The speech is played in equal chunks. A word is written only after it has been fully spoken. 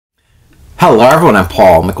Hello everyone, I'm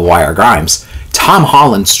Paul McGuire Grimes. Tom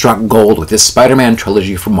Holland struck gold with his Spider-Man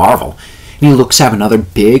trilogy from Marvel, and he looks to have another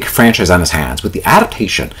big franchise on his hands with the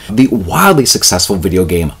adaptation of the wildly successful video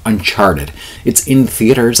game Uncharted. It's in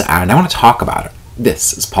theaters, and I want to talk about it.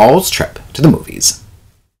 This is Paul's trip to the movies.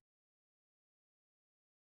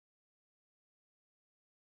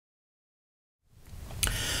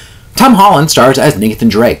 Tom Holland stars as Nathan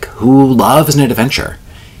Drake, who loves an adventure.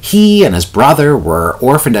 He and his brother were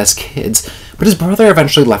orphaned as kids, but his brother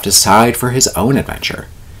eventually left his side for his own adventure.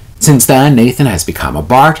 Since then, Nathan has become a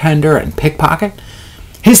bartender and pickpocket.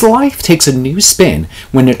 His life takes a new spin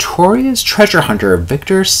when notorious treasure hunter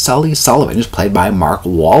Victor Sully Sullivan, who's played by Mark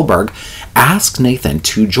Wahlberg, asks Nathan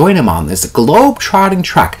to join him on this globe-trotting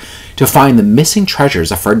trek to find the missing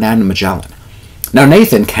treasures of Ferdinand Magellan. Now,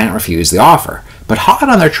 Nathan can't refuse the offer, but hot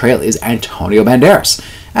on their trail is Antonio Banderas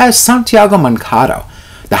as Santiago Mancado.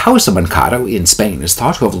 The House of Mancado in Spain is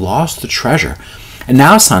thought to have lost the treasure, and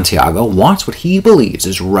now Santiago wants what he believes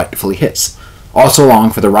is rightfully his. Also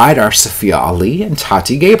along for the ride are Sophia Ali and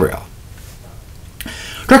Tati Gabriel.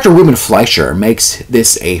 Director Ruben Fleischer makes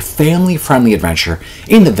this a family-friendly adventure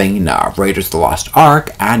in the vein of Raiders of the Lost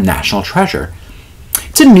Ark and National Treasure.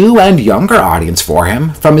 It's a new and younger audience for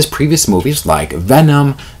him from his previous movies like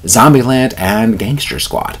Venom, Zombieland, and Gangster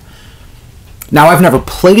Squad. Now, I've never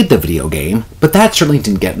played the video game, but that certainly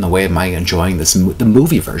didn't get in the way of my enjoying the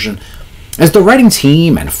movie version, as the writing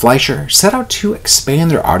team and Fleischer set out to expand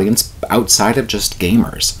their audience outside of just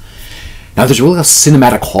gamers. Now, there's really a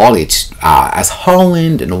cinematic quality as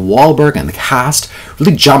Holland and Wahlberg and the cast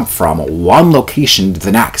really jump from one location to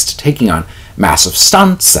the next, taking on massive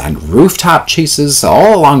stunts and rooftop chases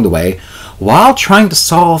all along the way, while trying to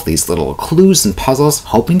solve these little clues and puzzles,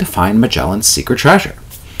 hoping to find Magellan's secret treasure.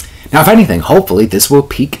 Now, if anything, hopefully this will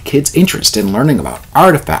pique kids' interest in learning about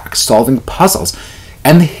artifacts, solving puzzles,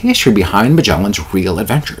 and the history behind Magellan's real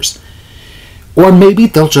adventures. Or maybe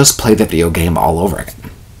they'll just play the video game all over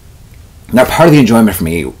again. Now, part of the enjoyment for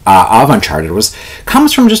me of Uncharted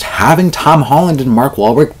comes from just having Tom Holland and Mark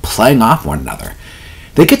Wahlberg playing off one another.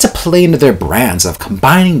 They get to play into their brands of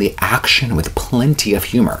combining the action with plenty of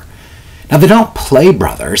humor. Now, they don't play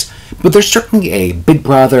brothers, but there's certainly a big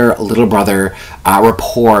brother, little brother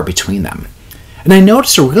rapport between them. And I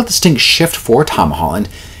noticed a real distinct shift for Tom Holland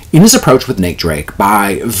in his approach with Nate Drake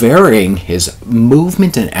by varying his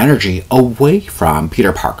movement and energy away from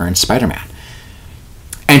Peter Parker and Spider-Man.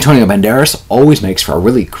 Antonio Banderas always makes for a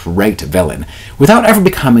really great villain, without ever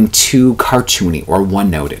becoming too cartoony or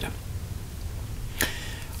one-noted.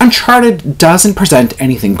 Uncharted doesn't present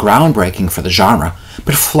anything groundbreaking for the genre,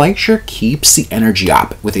 but Fleischer keeps the energy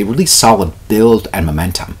up with a really solid build and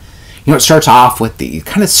momentum. It starts off with the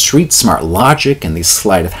kind of street-smart logic and these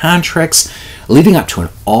sleight-of-hand tricks, leading up to an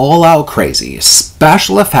all-out crazy,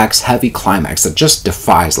 special effects-heavy climax that just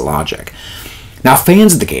defies logic. Now,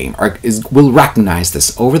 fans of the game will recognize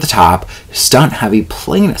this over-the-top, stunt-heavy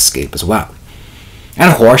plane escape as well. And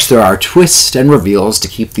of course, there are twists and reveals to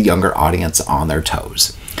keep the younger audience on their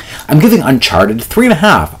toes. I'm giving Uncharted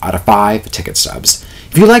 3.5 out of 5 ticket stubs.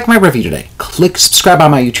 If you like my review today, click subscribe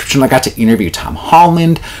on my YouTube channel. I got to interview Tom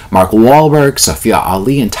Holland, Mark Wahlberg, Sophia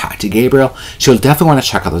Ali, and Tati Gabriel, so you'll definitely want to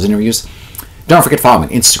check out those interviews. Don't forget to follow me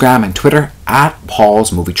on Instagram and Twitter at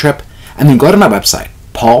Paul's Movie Trip, and then go to my website,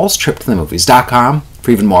 paulstriptothemovies.com,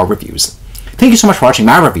 for even more reviews. Thank you so much for watching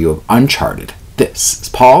my review of Uncharted. This is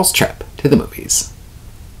Paul's Trip to the Movies.